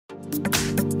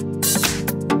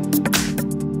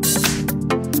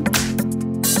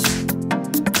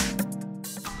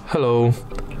Hello,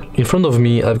 in front of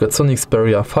me I've got SONY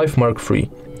Xperia 5 Mark III.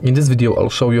 In this video I'll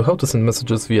show you how to send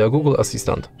messages via Google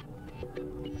Assistant.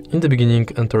 In the beginning,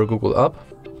 enter Google app,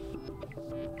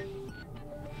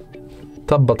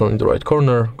 tap button in the right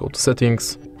corner, go to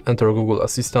settings, enter Google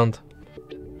Assistant,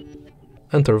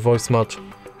 enter voice match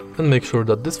and make sure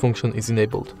that this function is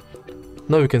enabled.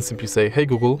 Now you can simply say, "Hey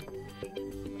Google,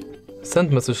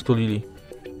 send message to Lily."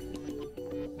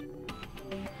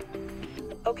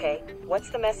 Okay, what's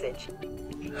the message?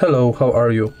 Hello, how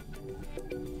are you?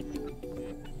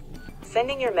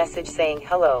 Sending your message saying,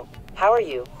 "Hello, how are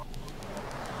you?"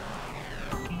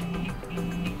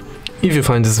 If you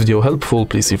find this video helpful,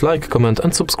 please leave like, comment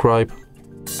and subscribe.